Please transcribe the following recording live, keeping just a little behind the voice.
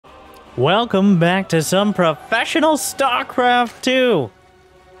Welcome back to some professional StarCraft 2!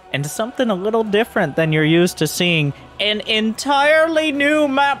 And something a little different than you're used to seeing. An entirely new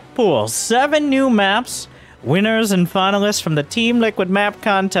map pool. 7 new maps. Winners and finalists from the Team Liquid map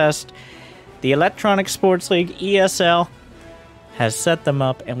contest. The Electronic Sports League, ESL, has set them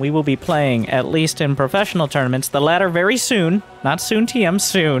up, and we will be playing, at least in professional tournaments, the latter very soon. Not soon TM,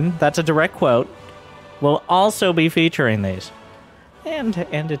 soon. That's a direct quote. We'll also be featuring these. And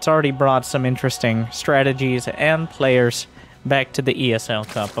it's already brought some interesting strategies and players back to the ESL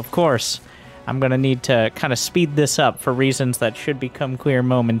Cup. Of course, I'm going to need to kind of speed this up for reasons that should become clear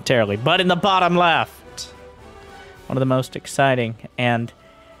momentarily. But in the bottom left, one of the most exciting and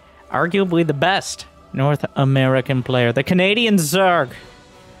arguably the best North American player, the Canadian Zerg,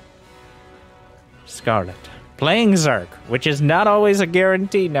 Scarlett, playing Zerg, which is not always a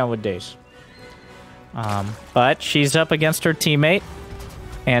guarantee nowadays. But she's up against her teammate,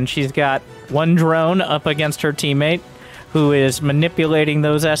 and she's got one drone up against her teammate, who is manipulating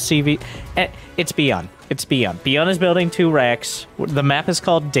those SCV. It's ByuN. It's ByuN. ByuN is building 2 racks. The map is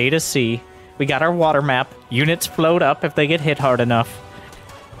called Data C. We got our water map. Units float up if they get hit hard enough.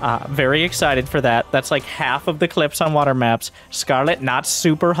 Very excited for that. That's like half of the clips on water maps. Scarlett not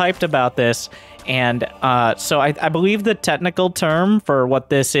super hyped about this. And so I believe the technical term for what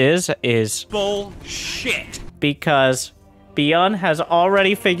this is bullshit. Because ByuN has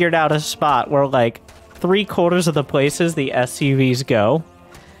already figured out a spot where like 3/4 of the places the SCVs go,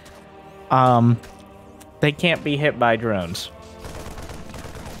 they can't be hit by drones.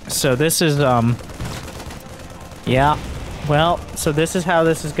 So this is yeah. Well, so this is how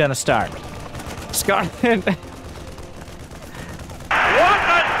this is gonna start. Scarlett.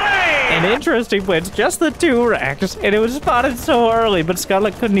 An interesting place, just the 2 racks, and it was spotted so early, but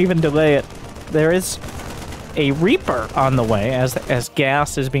Scarlett couldn't even delay it. There is a Reaper on the way, as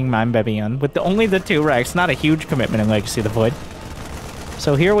gas is being mined by ByuN, with only the 2 racks. Not a huge commitment in Legacy of the Void.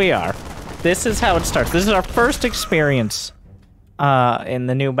 So here we are. This is how it starts. This is our first experience in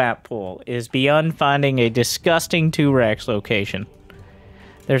the new map pool, is ByuN finding a disgusting 2 racks location.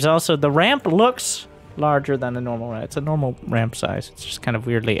 There's also, the ramp looks larger than a normal ramp. It's a normal ramp size. It's just kind of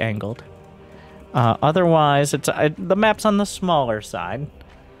weirdly angled. Otherwise, it's the map's on the smaller side.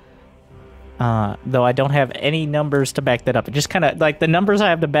 Though I don't have any numbers to back that up. It just kind of, like, the numbers I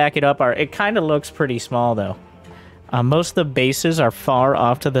have to back it up are, it kind of looks pretty small, though. Most of the bases are far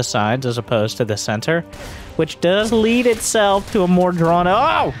off to the sides as opposed to the center, which does lead itself to a more drawn...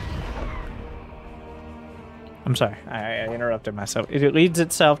 Oh! I'm sorry, I interrupted myself. It leads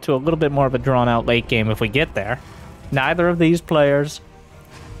itself to a little bit more of a drawn-out late game if we get there. Neither of these players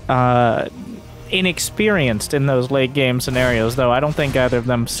inexperienced in those late game scenarios, though I don't think either of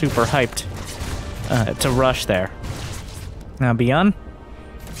them super hyped to rush there. Now ByuN,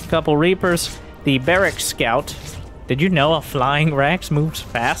 a couple Reapers, the Barrack Scout. Did you know a flying Rax moves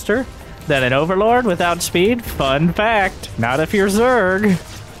faster than an Overlord without speed? Fun fact, not if you're Zerg.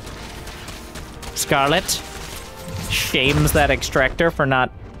 Scarlett shames that extractor for not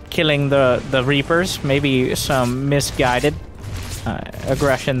killing the Reapers. Maybe some misguided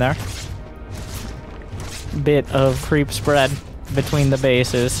aggression there. Bit of creep spread between the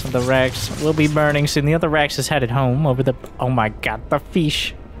bases. The Rax will be burning soon. The other Rax is headed home over the... Oh my god, the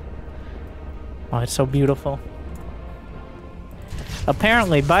fish. Oh, it's so beautiful.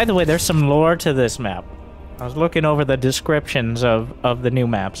 Apparently, by the way, there's some lore to this map. I was looking over the descriptions of the new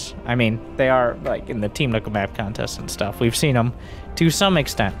maps. I mean, they are, like, in the Team Liquid map contest and stuff. We've seen them to some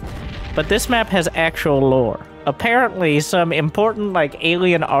extent. But this map has actual lore. Apparently, some important, like,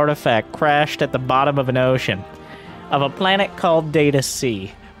 alien artifact crashed at the bottom of an ocean of a planet called Data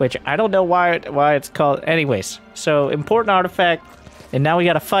C, which I don't know why it's called... Anyways, so, important artifact, and now we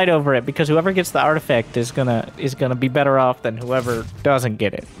gotta fight over it, because whoever gets the artifact is gonna be better off than whoever doesn't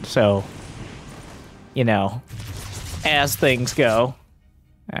get it. So... You know, as things go.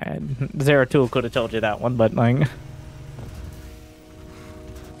 Zeratul could have told you that one, but like...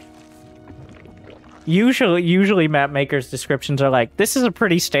 Usually map makers' descriptions are like, this is a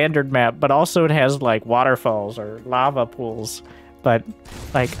pretty standard map, but also it has like waterfalls or lava pools. But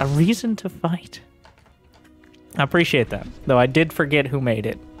like a reason to fight. I appreciate that. Though I did forget who made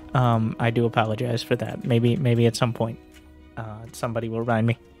it. I do apologize for that. Maybe at some point somebody will remind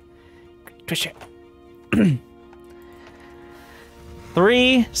me. Twitch it.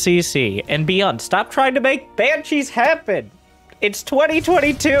 3cc and ByuN. Stop trying to make Banshees happen. It's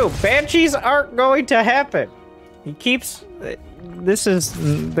 2022. Banshees aren't going to happen. He keeps... This is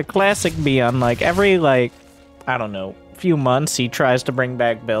the classic ByuN. Like, every, like, I don't know, few months, he tries to bring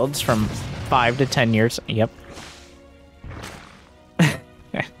back builds from 5 to 10 years. Yep.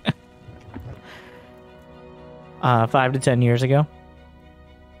 5 to 10 years ago.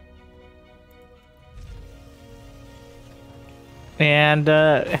 And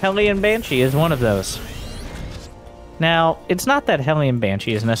Hellion Banshee is one of those. Now, it's not that Hellion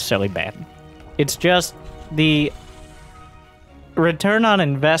Banshee is necessarily bad. It's just the return on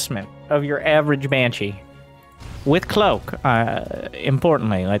investment of your average Banshee with Cloak,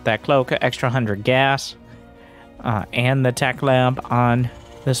 importantly, like that Cloak, extra 100 gas, and the tech lab on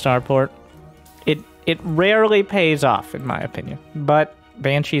the starport. It rarely pays off, in my opinion, but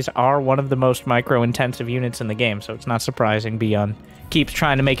Banshees are one of the most micro-intensive units in the game, so it's not surprising ByuN keeps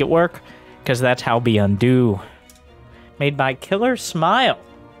trying to make it work, because that's how ByuN do. Made by Killer Smile.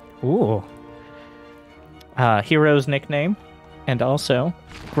 Ooh. Hero's nickname, and also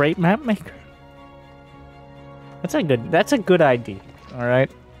great map maker. That's a good idea,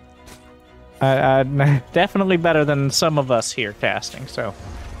 alright? Definitely better than some of us here casting, so...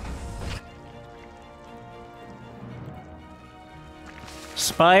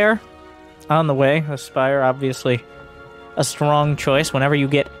 Spire on the way. The Spire, obviously, a strong choice whenever you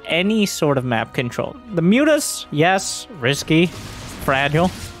get any sort of map control. The Mutas, yes, risky, fragile,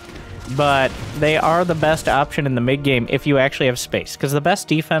 but they are the best option in the mid-game if you actually have space, because the best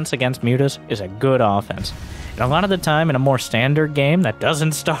defense against Mutas is a good offense. And a lot of the time in a more standard game that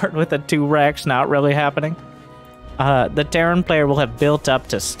doesn't start with a 2-Rex not really happening, the Terran player will have built up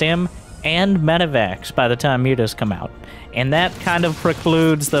to Stim and Medivacs by the time Mutas come out. And that kind of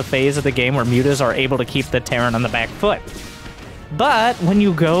precludes the phase of the game where Mutas are able to keep the Terran on the back foot. But when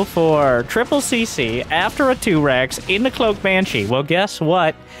you go for triple CC after a 2-Rex in the Cloak Banshee, well, guess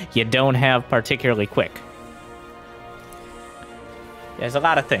what? You don't have particularly quick. There's a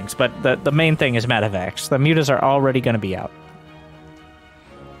lot of things, but the main thing is Medivacs. The Mutas are already going to be out.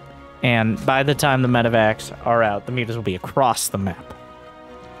 And by the time the Medivacs are out, the Mutas will be across the map.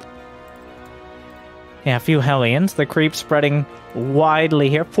 Yeah, a few Hellions. The creep spreading widely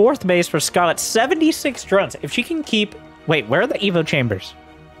here. 4th base for Scarlett. 76 drones. If she can keep... Wait, where are the Evo chambers?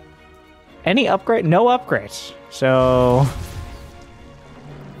 Any upgrade? No upgrades. So...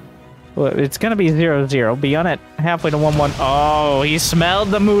 Well, it's going to be 0-0. ByuN at halfway to 1-1. Oh, he smelled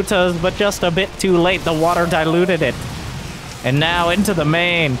the Mutas, but just a bit too late. The water diluted it. And now into the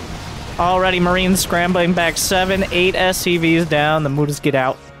main. Already Marines scrambling back. 7, 8 SCVs down. The Mutas get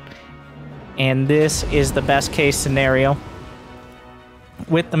out. And this is the best case scenario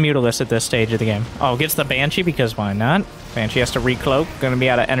with the Mutalisk at this stage of the game. Oh, gets the Banshee because why not? Banshee has to recloak. Going to be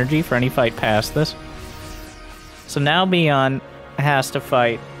out of energy for any fight past this. So now ByuN has to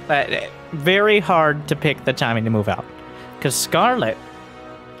fight. Very hard to pick the timing to move out. Because Scarlett,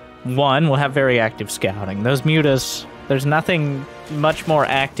 one, will have very active scouting. Those Mutas, there's nothing much more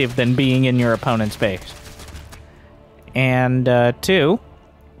active than being in your opponent's base. And two...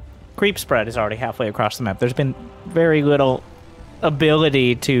 Creep spread is already halfway across the map. There's been very little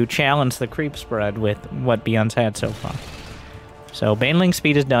ability to challenge the creep spread with what ByuN's had so far. So Baneling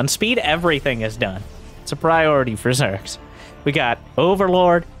speed is done. Speed everything is done. It's a priority for Zergs. We got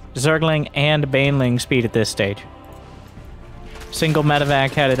Overlord, Zergling, and Baneling speed at this stage. Single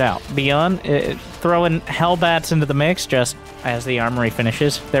Medivac headed out. ByuN throwing Hellbats into the mix just as the armory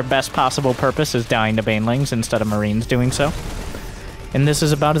finishes. Their best possible purpose is dying to Banelings instead of Marines doing so. And this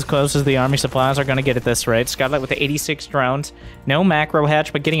is about as close as the army supplies are going to get at this rate. Scarlett with 86 drones. No macro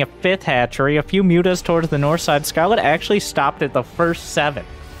hatch, but getting a 5th hatchery. A few Mutas towards the north side. Scarlett actually stopped at the first 7.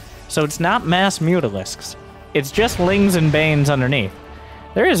 So it's not mass Mutalisks. It's just Lings and Banes underneath.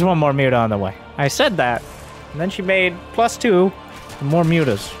 There is one more Muta on the way. I said that. And then she made +2 and more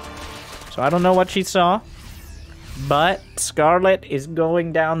Mutas. So I don't know what she saw. But Scarlett is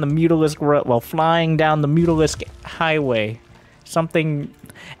going down the Mutalisk road. Well, flying down the Mutalisk highway. Something...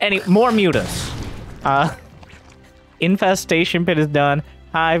 more Mutas. Infestation pit is done.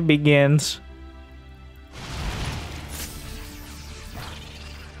 Hive begins.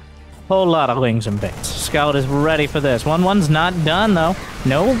 Whole lot of Lings and Banes. Scarlett is ready for this. 1-1's not done, though.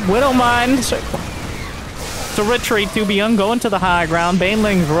 No Widow Mines. It's a retreat to ByuN going to the high ground.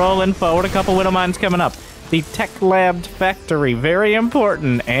 Banelings rolling forward. A couple Widow Mines coming up. The Tech Lab Factory. Very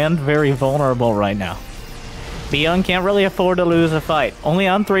important and very vulnerable right now. ByuN can't really afford to lose a fight. Only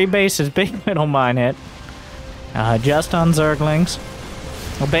on 3 bases. Big Widow Mine hit. Just on Zerglings.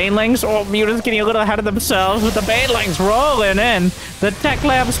 Banelings, oh, Mutants getting a little ahead of themselves with the Banelings rolling in. The Tech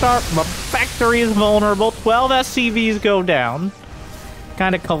Lab Factory is vulnerable. 12 SCVs go down.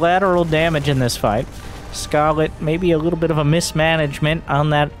 Kind of collateral damage in this fight. Scarlett, maybe a little bit of a mismanagement on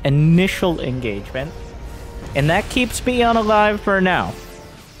that initial engagement. And that keeps ByuN alive for now.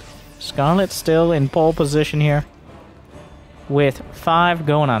 Scarlett still in pole position here. with 5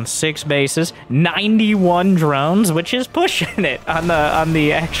 going on 6 bases, 91 drones, which is pushing it on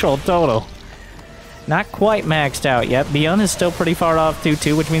the actual total. Not quite maxed out yet. ByuN is still pretty far off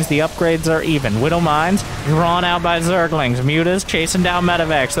 2-2, which means the upgrades are even. Widow Mines drawn out by Zerglings. Mutas chasing down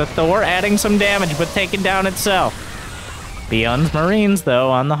Medivacs. The Thor adding some damage, but taking down itself. ByuN's Marines,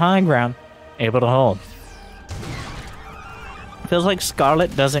 though, on the high ground, able to hold. Feels like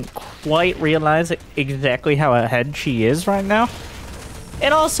Scarlett doesn't quite realize exactly how ahead she is right now.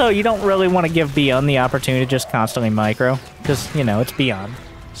 And also, you don't really want to give ByuN the opportunity to just constantly micro, because, you know, it's ByuN,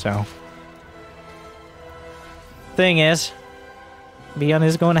 so... Thing is, ByuN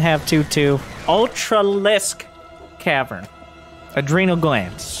is going to have 2-2. Ultralisk Cavern. Adrenal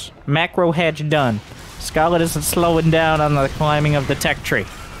Glands. Macro Hedge done. Scarlett isn't slowing down on the climbing of the tech tree.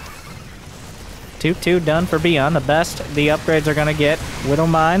 2-2 done for ByuN. The best the upgrades are going to get. Widow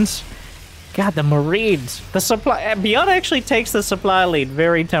Mines. God, the Marines. The supply... ByuN actually takes the supply lead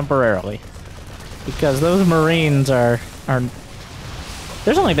very temporarily. Because those Marines are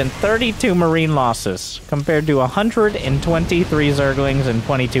There's only been 32 Marine losses, compared to 123 Zerglings and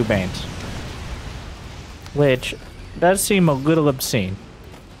 22 Banes. Which does seem a little obscene.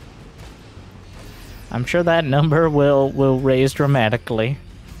 I'm sure that number will raise dramatically.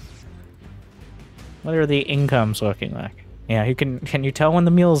 What are the incomes looking like? Yeah, you can you tell when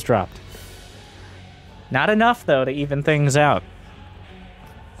the mules dropped? Not enough, though, to even things out.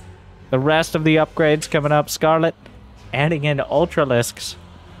 The rest of the upgrades coming up. Scarlett adding in Ultralisks.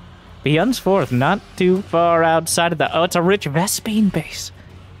 ByuN's 4th, not too far outside of the... Oh, it's a rich Vespine base.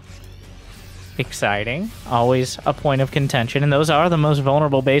 Exciting. Always a point of contention. And those are the most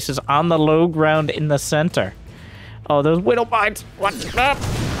vulnerable bases on the low ground in the center. Oh, those Widow Mines. What's up?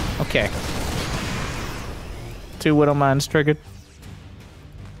 Okay. 2 Widow Mines triggered.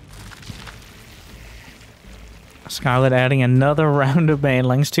 Scarlett adding another round of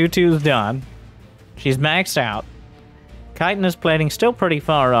Banelings. 2-2's done. She's maxed out. Chitinous plating still pretty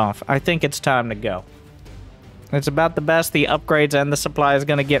far off. I think it's time to go. It's about the best the upgrades and the supply is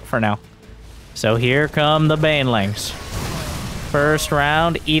going to get for now. So here come the Banelings. First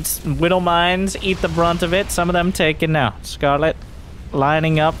round, eats Widow Mines, eat the brunt of it. Some of them taken now. Scarlett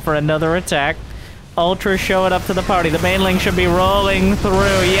lining up for another attack. Ultra showing up to the party. The Baneling should be rolling through.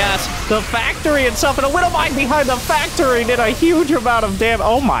 Yes, the factory itself, and a Widow Mine behind the factory did a huge amount of damage.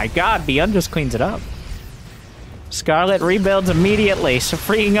 Oh my god, ByuN just cleans it up. Scarlett rebuilds immediately, so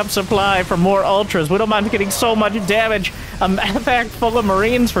freeing up supply for more Ultras. Widow Mine's getting so much damage. A Medivac full of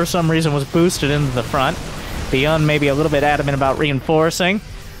Marines, for some reason, was boosted into the front. ByuN maybe a little bit adamant about reinforcing.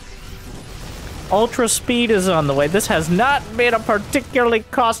 Ultra speed is on the way. This has not been a particularly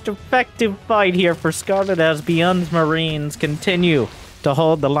cost-effective fight here for Scarlett as ByuN's Marines continue to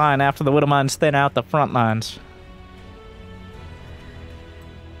hold the line after the Widow Mines thin out the front lines.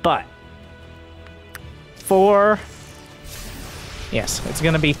 But... Yes, it's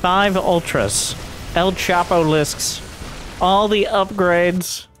going to be 5 Ultras. El Chapo Lisks. All the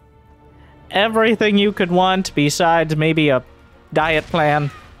upgrades. Everything you could want besides maybe a diet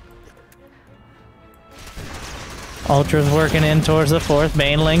plan. Ultras working in towards the 4th.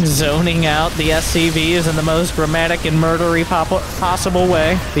 Banelings zoning out the SCVs in the most dramatic and murdery possible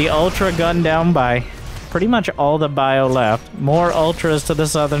way. The Ultra gunned down by pretty much all the bio left. More Ultras to the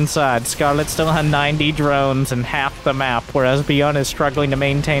southern side. Scarlett still had 90 drones and half the map, whereas ByuN is struggling to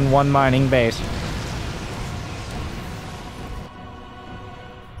maintain 1 mining base.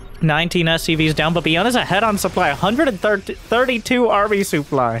 19 SCVs down, but ByuN is ahead on supply. 132 army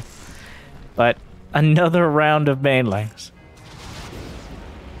supply. But another round of Banelings.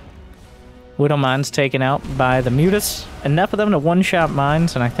 Widow Mines taken out by the Mutas. Enough of them to one-shot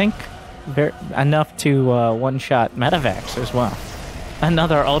mines, and I think enough to one-shot Medivacs as well.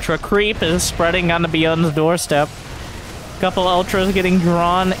 Another Ultra creep is spreading on the ByuN's doorstep. Couple Ultras getting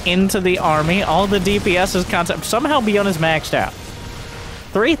drawn into the army. All the DPS is concept. Somehow ByuN is maxed out.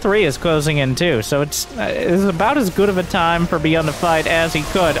 3-3 is closing in too, so it's about as good of a time for ByuN to fight as he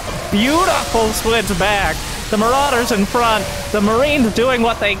could. Beautiful splits back. The Marauders in front. The Marines doing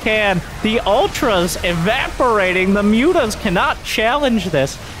what they can. The Ultras evaporating. The Mutas cannot challenge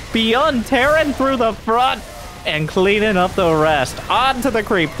this. ByuN tearing through the front and cleaning up the rest. On to the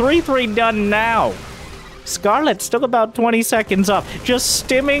creep. 3-3 done now. Scarlett still about 20 seconds up. Just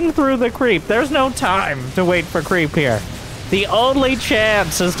stimming through the creep. There's no time to wait for creep here. The only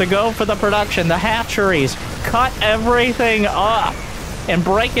chance is to go for the production, the hatcheries. Cut everything up and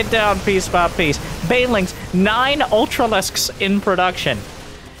break it down piece by piece. Banelings, 9 Ultralisks in production.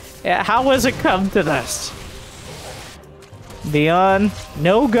 How has it come to this? ByuN,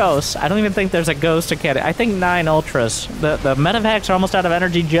 no ghosts. I don't even think there's a ghost academy. I think 9 ultras. The medevacs are almost out of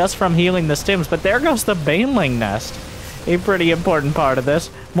energy just from healing the stims, but there goes the baneling nest. A pretty important part of this.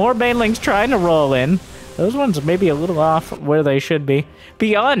 More banelings trying to roll in. Those ones may be a little off where they should be.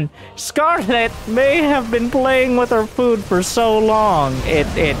 ByuN, Scarlett may have been playing with her food for so long,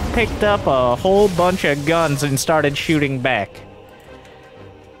 it picked up a whole bunch of guns and started shooting back.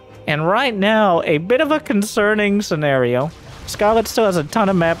 And right now, a bit of a concerning scenario. Scarlett still has a ton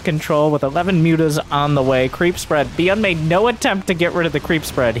of map control with 11 mutas on the way. Creep spread. ByuN made no attempt to get rid of the creep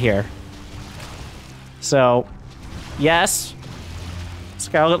spread here. So, yes,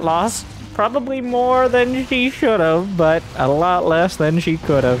 Scarlett lost probably more than she should have, but a lot less than she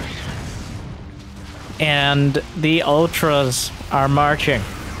could have. And the ultras are marching.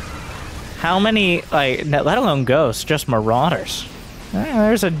 How many, like, let alone ghosts, just marauders?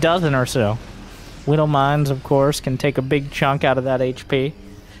 There's a dozen or so. Widow Mines, of course, can take a big chunk out of that HP.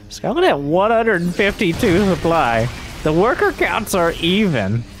 Scarlett at 152 supply. The worker counts are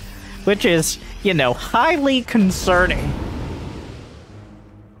even, which is, you know, highly concerning.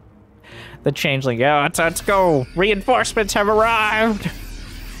 The changeling, yeah, let's go. Reinforcements have arrived.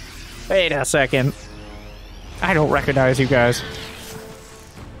 Wait a second. I don't recognize you guys.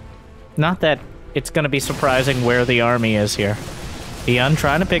 Not that it's gonna be surprising where the army is here. ByuN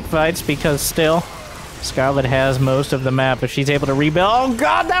trying to pick fights because still, Scarlett has most of the map, but she's able to rebuild. Oh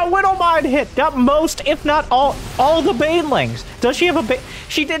god, that Widow Mine hit! Got most, if not all the banelings. Does she have a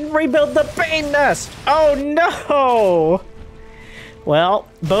she didn't rebuild the Bane Nest! Oh no! Well,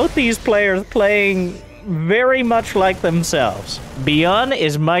 both these players playing very much like themselves. ByuN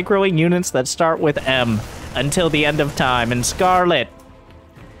is microing units that start with M until the end of time, and Scarlett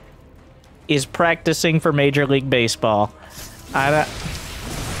is practicing for Major League Baseball. I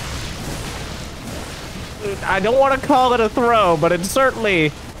don't want to call it a throw, but it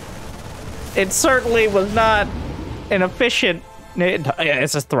certainly was not an efficient.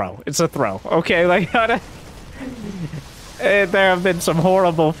 It's a throw. It's a throw. Okay, like there have been some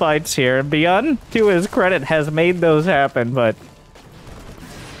horrible fights here, and ByuN, to his credit, has made those happen. But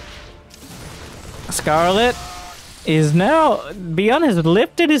Scarlett is now. ByuN has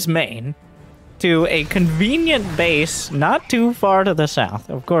lifted his main to a convenient base not too far to the south.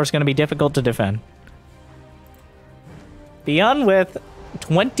 Of course, going to be difficult to defend. ByuN with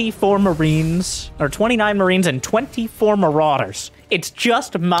 24 Marines, or 29 Marines and 24 Marauders. It's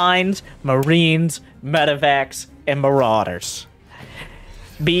just mines, Marines, medevacs, and Marauders.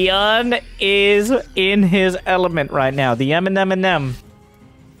 ByuN is in his element right now. The M and M and M.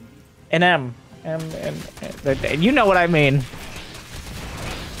 And M. And you know what I mean.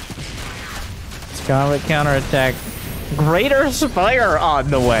 Scarlett counterattack. Greater Spire on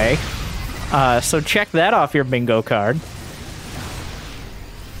the way. So check that off your bingo card.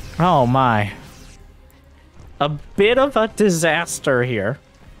 Oh my. A bit of a disaster here.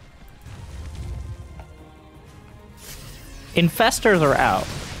 Infestors are out,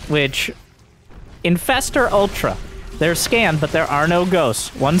 which... Infestor Ultra. They're scanned, but there are no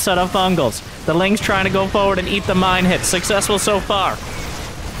ghosts. One set of fungals. The Ling's trying to go forward and eat the mine hits. Successful so far.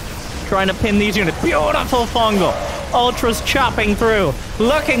 Trying to pin these units. Beautiful fungal. Ultras chopping through.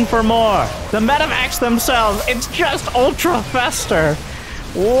 Looking for more. The medevacs themselves. It's just Ultra Fester.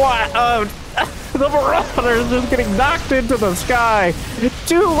 What? The Marauders just getting knocked into the sky.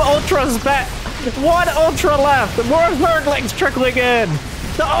 2 Ultras back. 1 Ultra left. More Zerglings trickling in.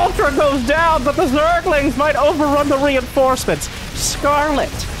 The Ultra goes down, but the Zerglings might overrun the reinforcements. Scarlett,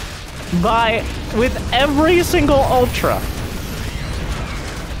 with every single Ultra,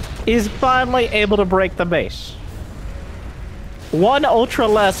 is finally able to break the base. 1 Ultra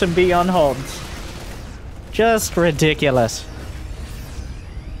less and ByuN holds. Just ridiculous.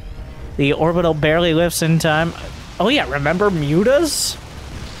 The orbital barely lifts in time. Oh yeah, remember mutas?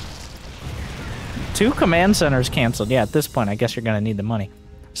 2 command centers canceled. Yeah, at this point, I guess you're gonna need the money.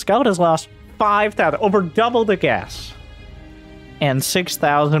 Scarlett has lost 5,000, over double the gas. And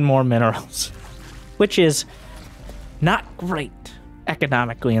 6,000 more minerals. Which is not great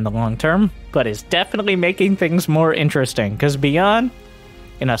economically in the long term, but is definitely making things more interesting. Because ByuN,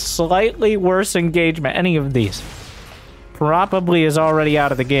 in a slightly worse engagement, any of these, probably is already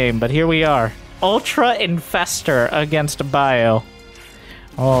out of the game, but here we are. Ultra Infestor against Bio.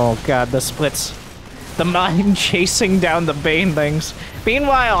 Oh god, the splits. The mine chasing down the banelings.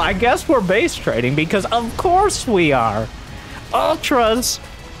 Meanwhile, I guess we're base trading because of course we are. Ultras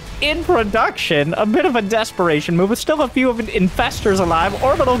in production. A bit of a desperation move, but still a few of infestors alive.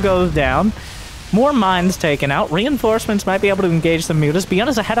 Orbital goes down. More mines taken out. Reinforcements might be able to engage the mutas. ByuN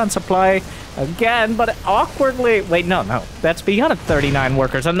is ahead on supply again, but awkwardly... Wait, no. That's ByuN at 39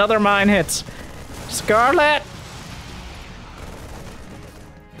 workers. Another mine hits. Scarlett!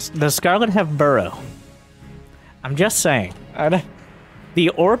 Does Scarlett have burrow? I'm just saying.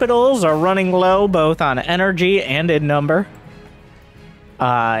 The orbitals are running low, both on energy and in number.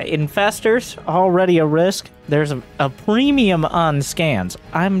 Infestors, already a risk. There's a premium on scans.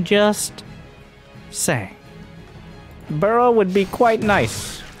 I'm just saying. Burrow would be quite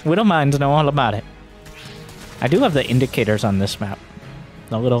nice. Widowmines know all about it. I do have the indicators on this map.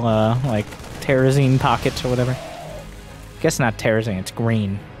 The little, like, terrazine pockets or whatever. Guess not terrazine, it's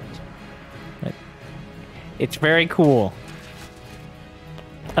green. But it's very cool.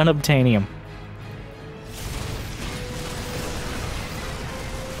 Unobtainium.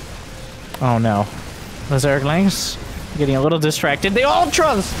 Oh no. The Zerglings getting a little distracted. The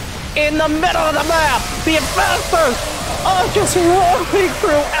Ultras in the middle of the map! The Infestors! Oh, just rolling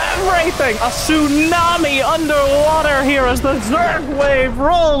through everything! A tsunami underwater here as the Zerg wave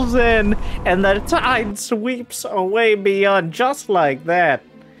rolls in and the tide sweeps away ByuN just like that.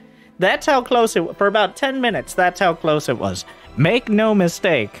 That's how close it was. For about 10 minutes, that's how close it was. Make no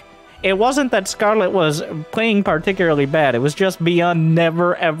mistake. It wasn't that Scarlett was playing particularly bad. It was just ByuN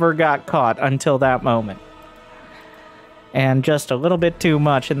never ever got caught until that moment. And just a little bit too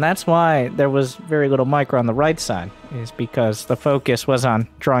much. And that's why there was very little micro on the right side. Is because the focus was on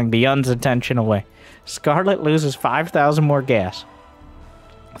drawing ByuN's attention away. Scarlett loses 5,000 more gas.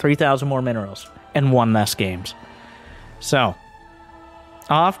 3,000 more minerals. And 1 less games. So,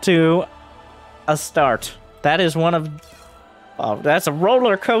 off to a start. That is one of... Oh, that's a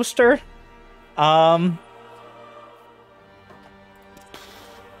roller coaster. Words.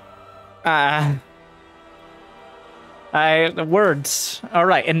 All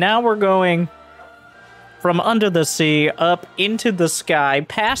right, and now we're going from under the sea, up into the sky,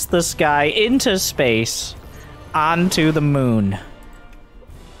 past the sky, into space, onto the moon.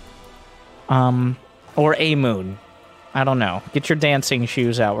 Or a moon. I don't know. Get your dancing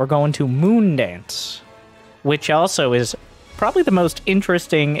shoes out. We're going to Moondance, which also is probably the most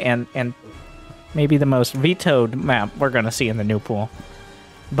interesting and maybe the most vetoed map we're going to see in the new pool.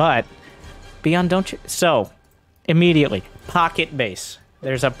 But, ByuN, don't you... So, immediately, pocket base.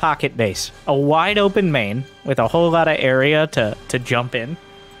 There's a pocket base. A wide open main with a whole lot of area to jump in.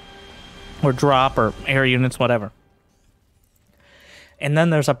 Or drop, or air units, whatever. And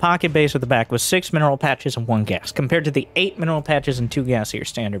then there's a pocket base at the back with 6 mineral patches and 1 gas, compared to the 8 mineral patches and 2 gas at your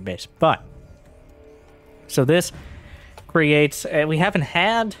standard base. But, so this creates... we haven't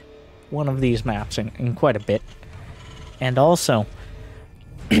had one of these maps in quite a bit. And also,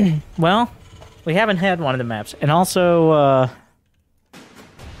 well, we haven't had one of the maps. And also,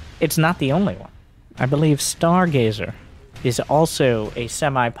 it's not the only one. I believe Stargazer is also a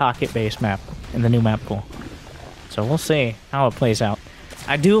semi-pocket base map in the new map pool. So we'll see how it plays out.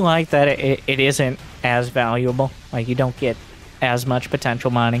 I do like that it isn't as valuable. Like, you don't get as much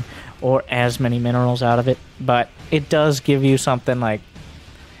potential mining or as many minerals out of it. But it does give you something like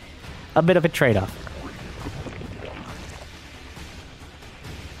a bit of a trade-off.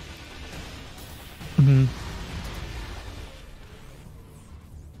 Mm-hmm.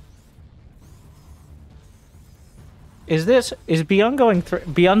 Is ByuN going through?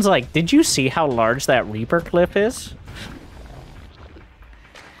 ByuN's like, did you see how large that Reaper Cliff is?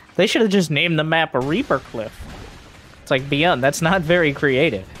 They should have just named the map a Reaper Cliff. It's like, ByuN, that's not very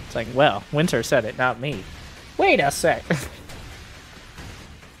creative. It's like, well, Winter said it, not me. Wait a sec.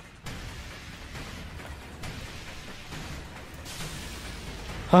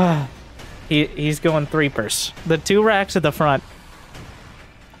 He's going threepers. The 2 racks at the front.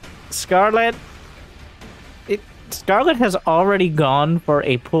 Scarlett. Scarlett has already gone for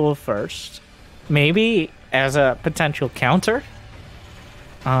a pull first. Maybe as a potential counter.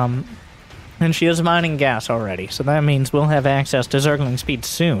 And she is mining gas already, so that means we'll have access to Zergling speed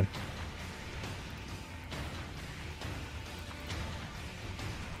soon.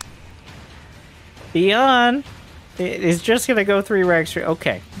 ByuN is just gonna go 3 racks.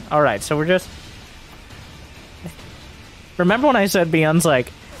 Okay, alright, so we're just... Remember when I said ByuN's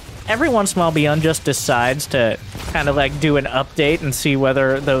like... Every once in a while, ByuN just decides to kind of like do an update and see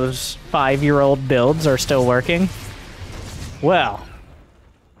whether those 5-year-old builds are still working. Well.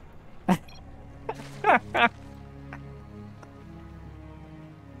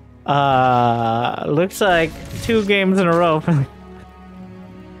 Looks like 2 games in a row.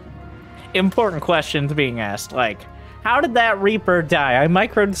 Important questions being asked, like, how did that Reaper die? I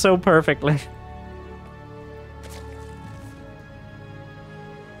microed so perfectly.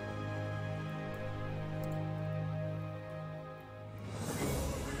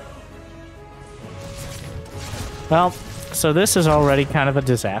 Well, so this is already kind of a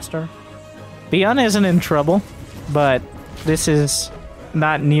disaster. ByuN isn't in trouble, but this is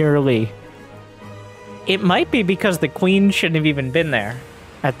not nearly... It might be because the queen shouldn't have even been there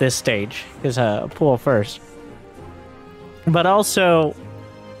at this stage, because pool first. But also,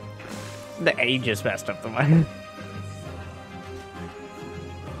 the age is messed up the way.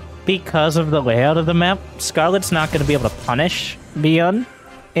 Because of the layout of the map, Scarlett's not going to be able to punish ByuN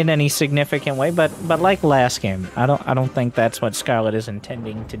in any significant way, but like last game, I don't think that's what Scarlett is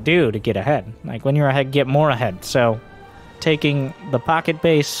intending to do to get ahead. Like, when you're ahead, get more ahead. So, taking the pocket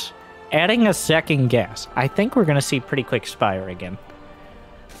base, adding a second gas, I think we're going to see pretty quick Spire again.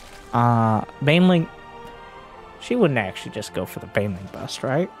 Baneling, she wouldn't actually just go for the Baneling bust,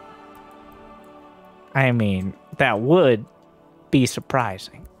 right? I mean, that would be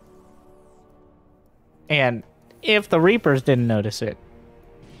surprising. And if the Reapers didn't notice it,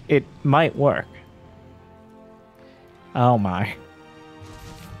 it might work. Oh my.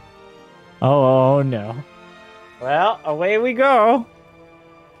 Oh no. Well, away we go.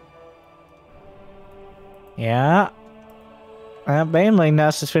 Yeah. Baneling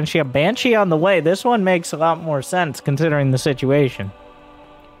nest is finished. Yeah, Banshee on the way. This one makes a lot more sense considering the situation.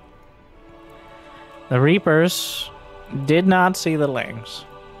 The Reapers did not see the Lings.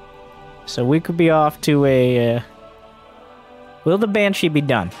 So we could be off to a... Will the Banshee be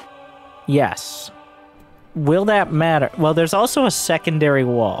done? Yes. Will that matter? Well, there's also a secondary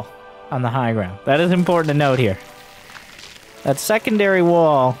wall on the high ground. That is important to note here. That secondary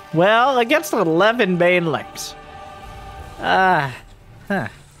wall, well, against 11 Banelings. Well.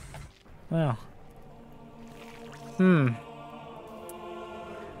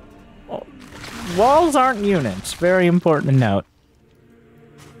 Walls aren't units. Very important to note.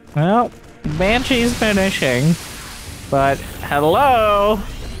 Well, Banshee's finishing. But, hello!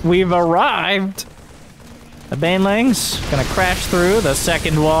 We've arrived! The Banelings gonna crash through the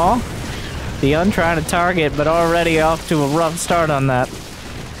second wall. ByuN trying to target, but already off to a rough start on that.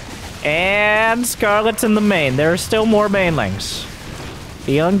 And Scarlett's in the main. There are still more Banelings.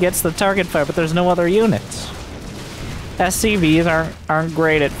 ByuN gets the target fire, but there's no other units. SCVs aren't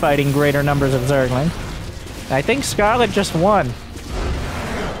great at fighting greater numbers of Zergling. I think Scarlett just won.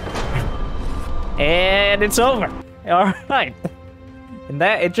 And it's over. Alright. And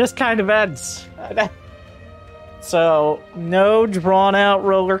that, it just kind of ends. So, no drawn-out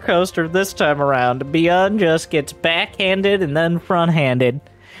roller coaster this time around. ByuN just gets backhanded and then front-handed.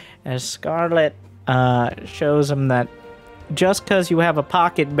 As Scarlett shows him that just because you have a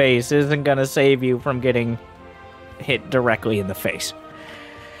pocket base isn't going to save you from getting hit directly in the face.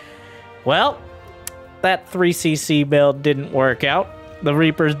 Well, that 3cc build didn't work out. The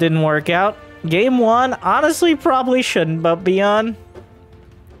Reapers didn't work out. Game 1, honestly, probably shouldn't, but ByuN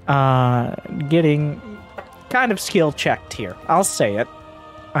getting kind of skill checked here. I'll say it.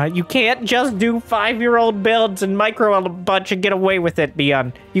 You can't just do 5-year-old builds and micro a bunch and get away with it,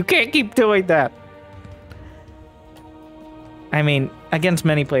 ByuN. You can't keep doing that. I mean, against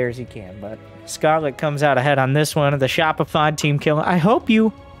many players you can, but Scarlett comes out ahead on this one. The Shopify team kill. I hope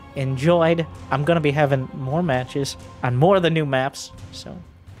you enjoyed. I'm going to be having more matches on more of the new maps, so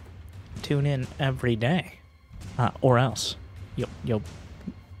tune in every day. Or else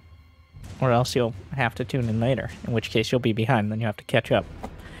you'll have to tune in later, in which case you'll be behind, then you have to catch up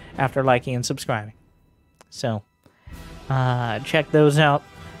after liking and subscribing. So, check those out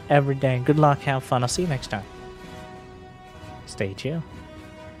every day. Good luck, have fun. I'll see you next time. Stay chill.